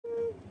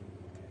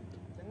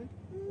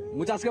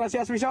Muchas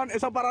gracias, Vision.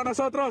 Eso para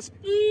nosotros.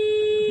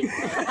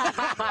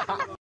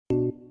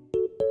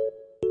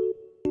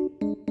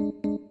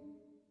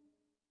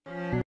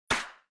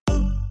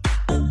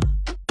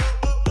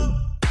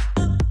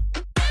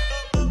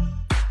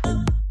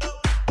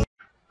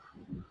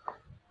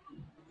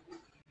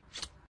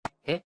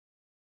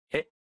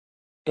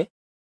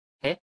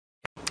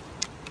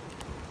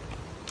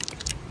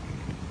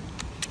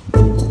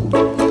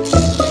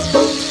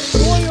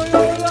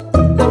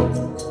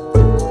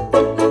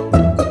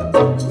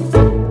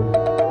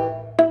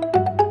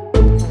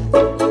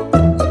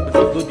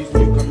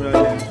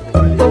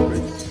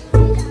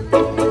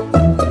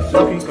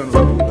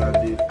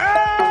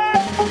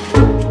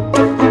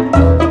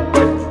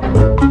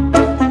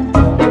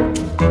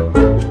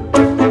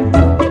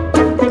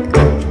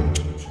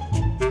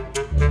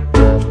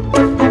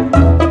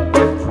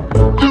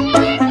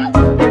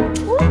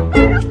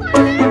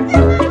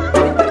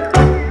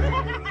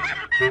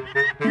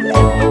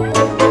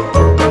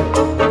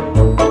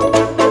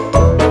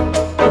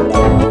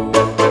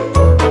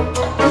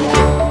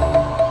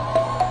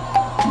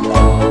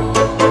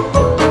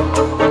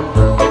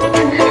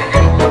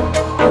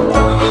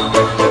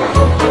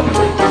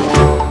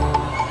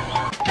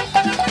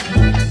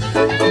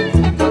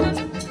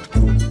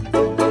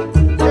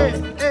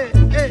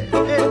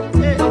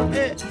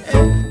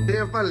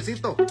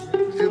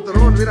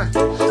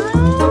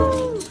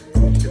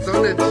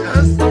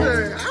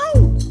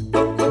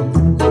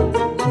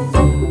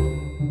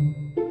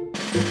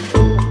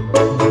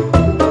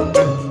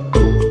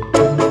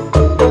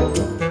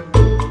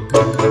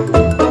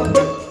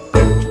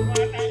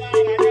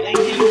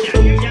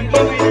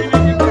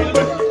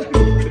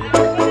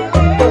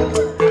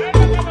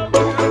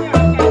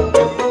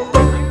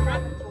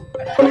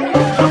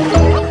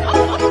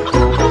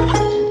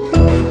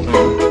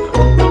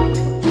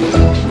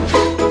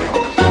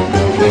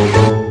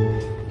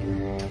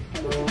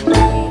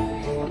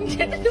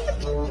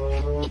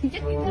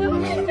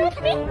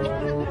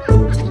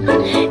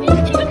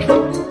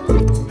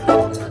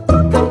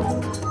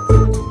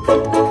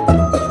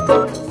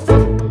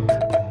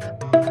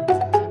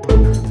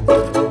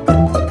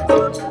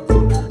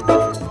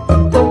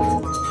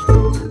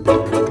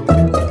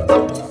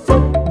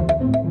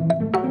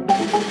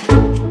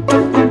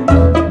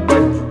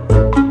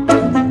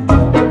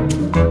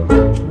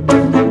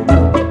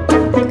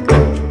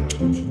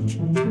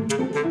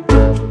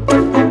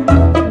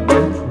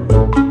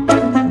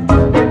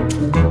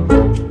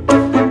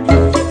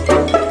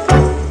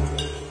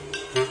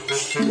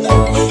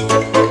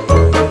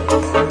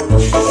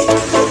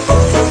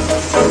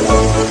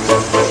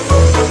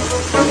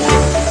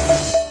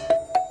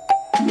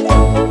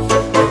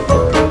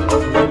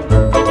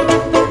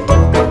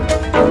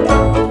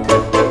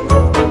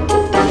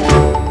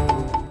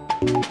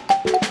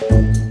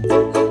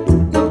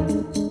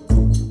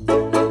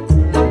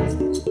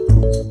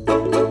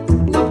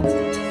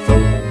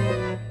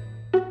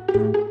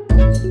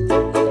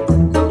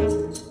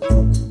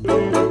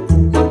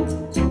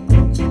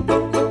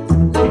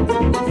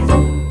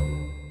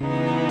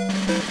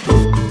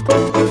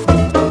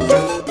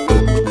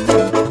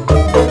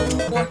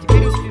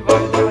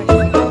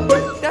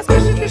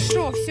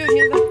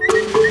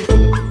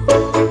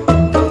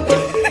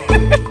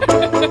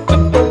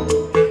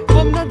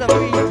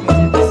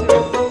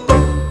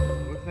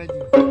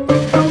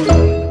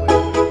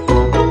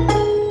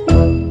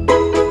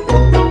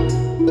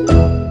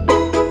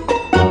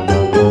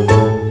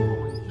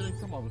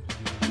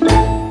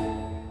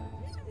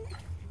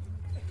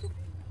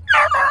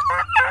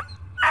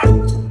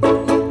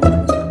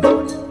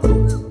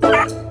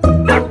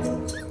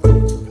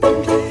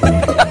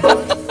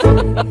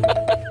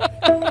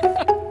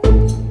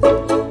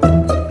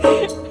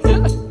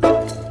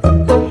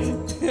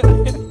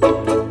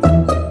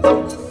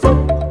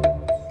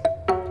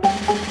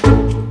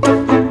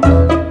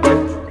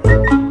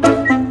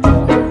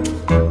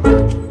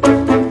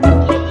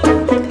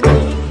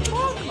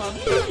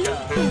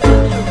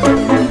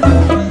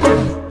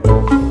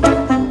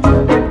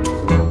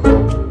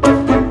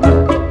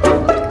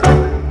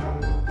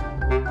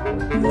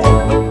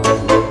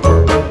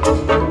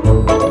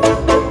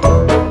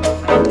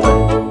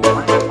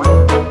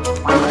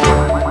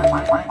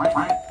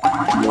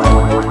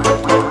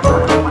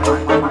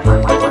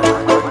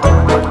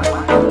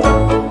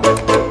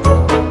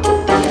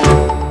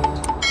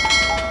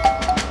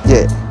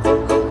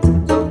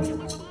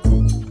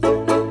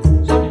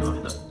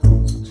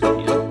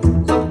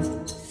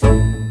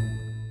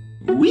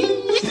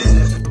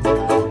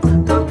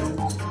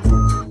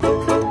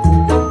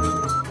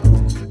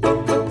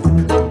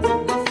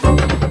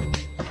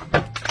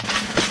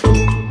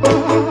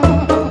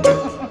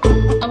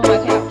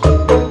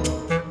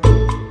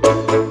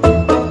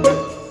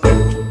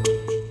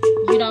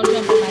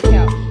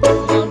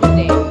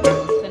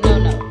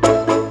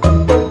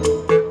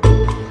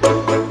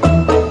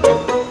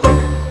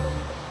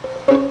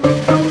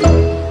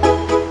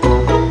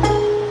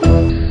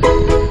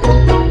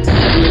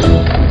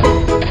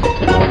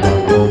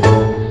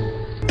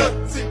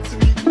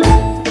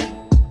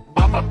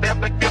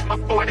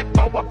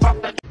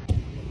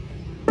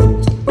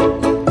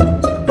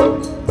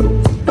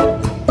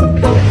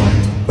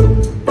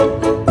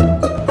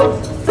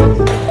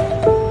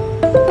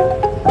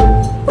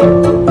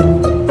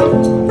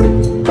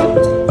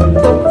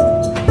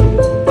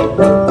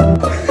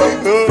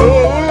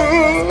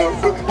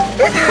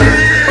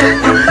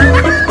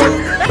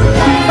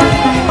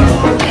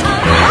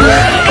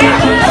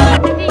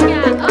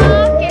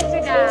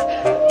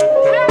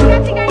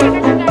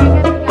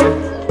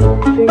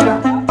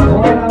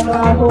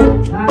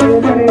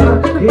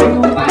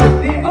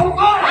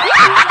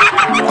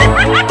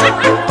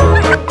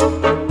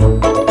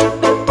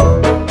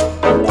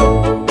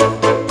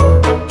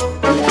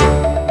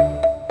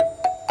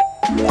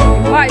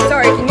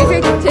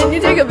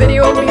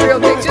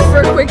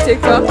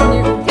 TikTok and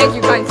you thank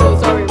you kind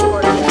souls are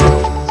recording.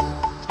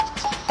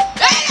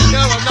 No,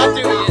 I'm not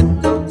doing it.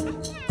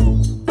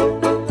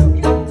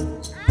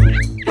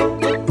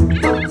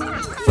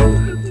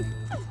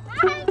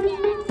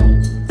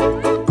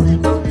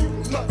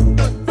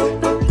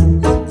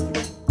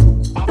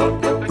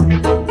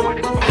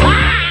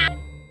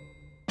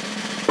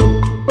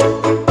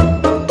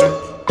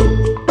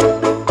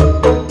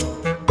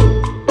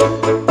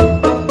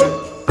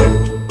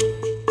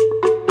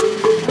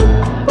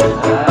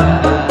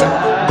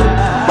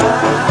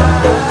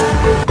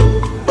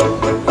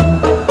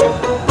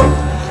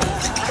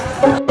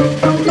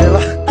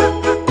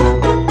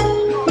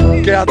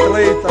 Che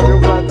atleta mio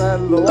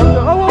fratello!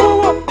 Guarda, oh,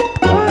 oh, oh.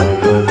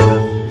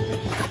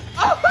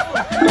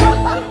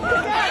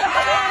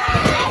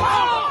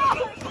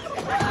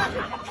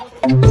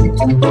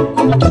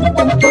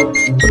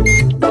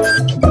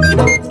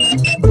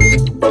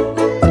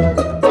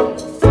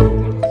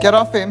 Get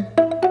off him!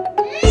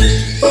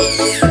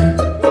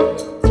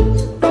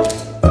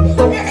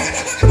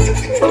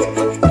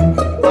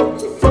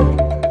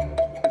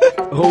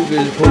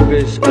 Hocus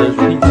pocus, there's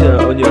pizza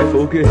on your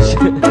focus.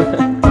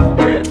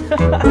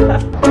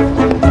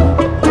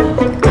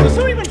 Was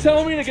someone even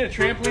telling me to get a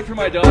trampoline for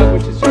my dog,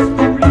 which is just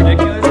pretty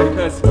ridiculous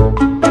because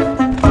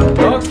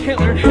dogs can't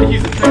learn how to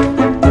use a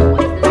trampoline.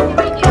 What's the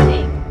thing you're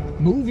doing?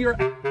 Move your.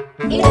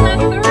 It's not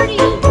 30.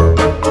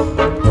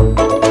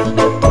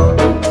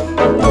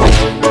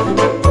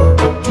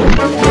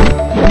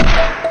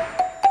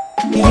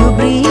 You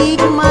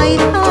break my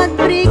heart,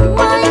 break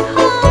my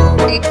heart.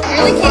 They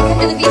really can't come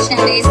to the beach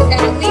nowadays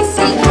without at least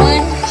seeing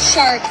one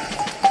shark.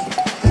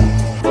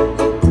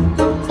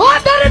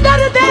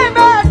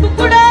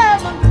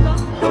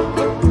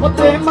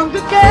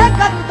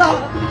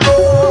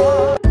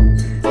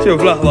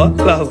 شوف لحظة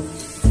لحظة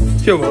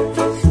شوف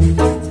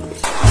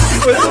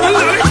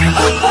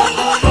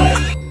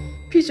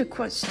Pizza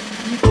question.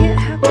 You can't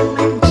have the mac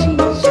and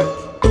cheese.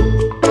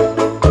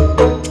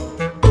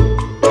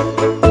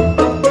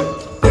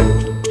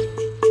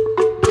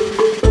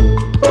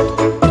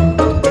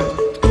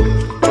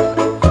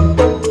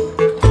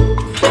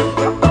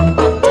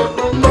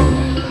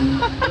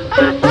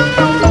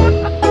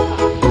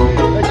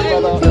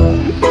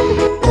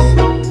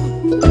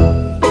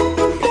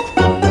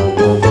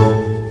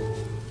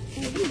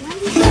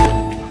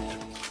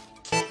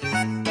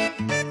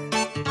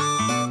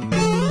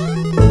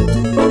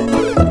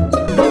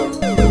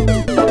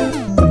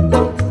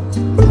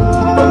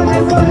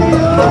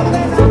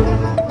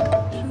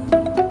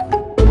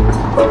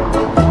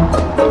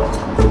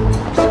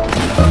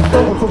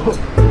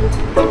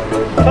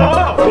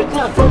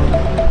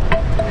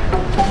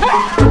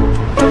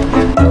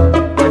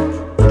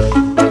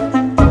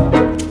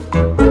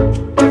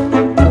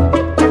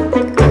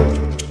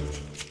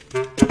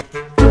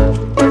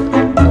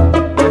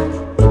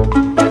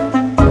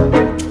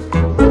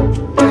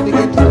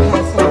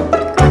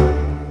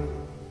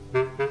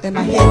 Then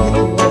my head hit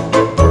the wall.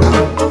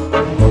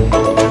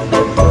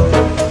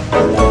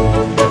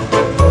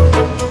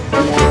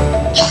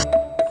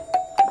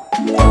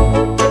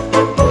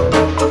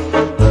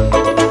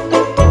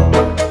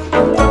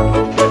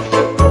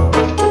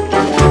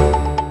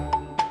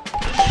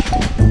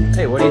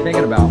 Hey, what are you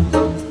thinking about?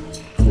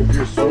 If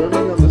you're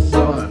swimming in the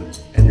sun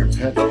and your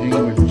pet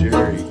penguin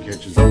Jerry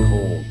catches a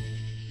cold,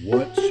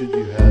 what should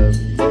you have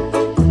eat?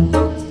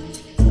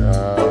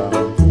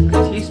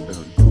 A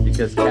teaspoon,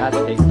 because cats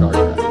hate dark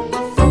red.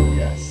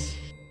 Yes.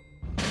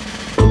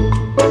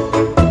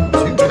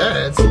 Two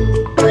cats?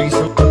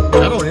 Threesome?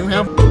 I don't even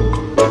have.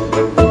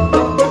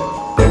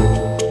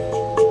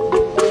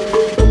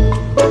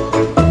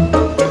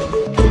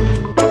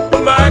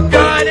 Oh my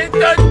God, it's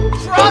a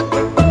truck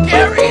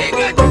carrying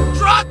a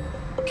truck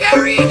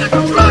carrying a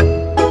truck.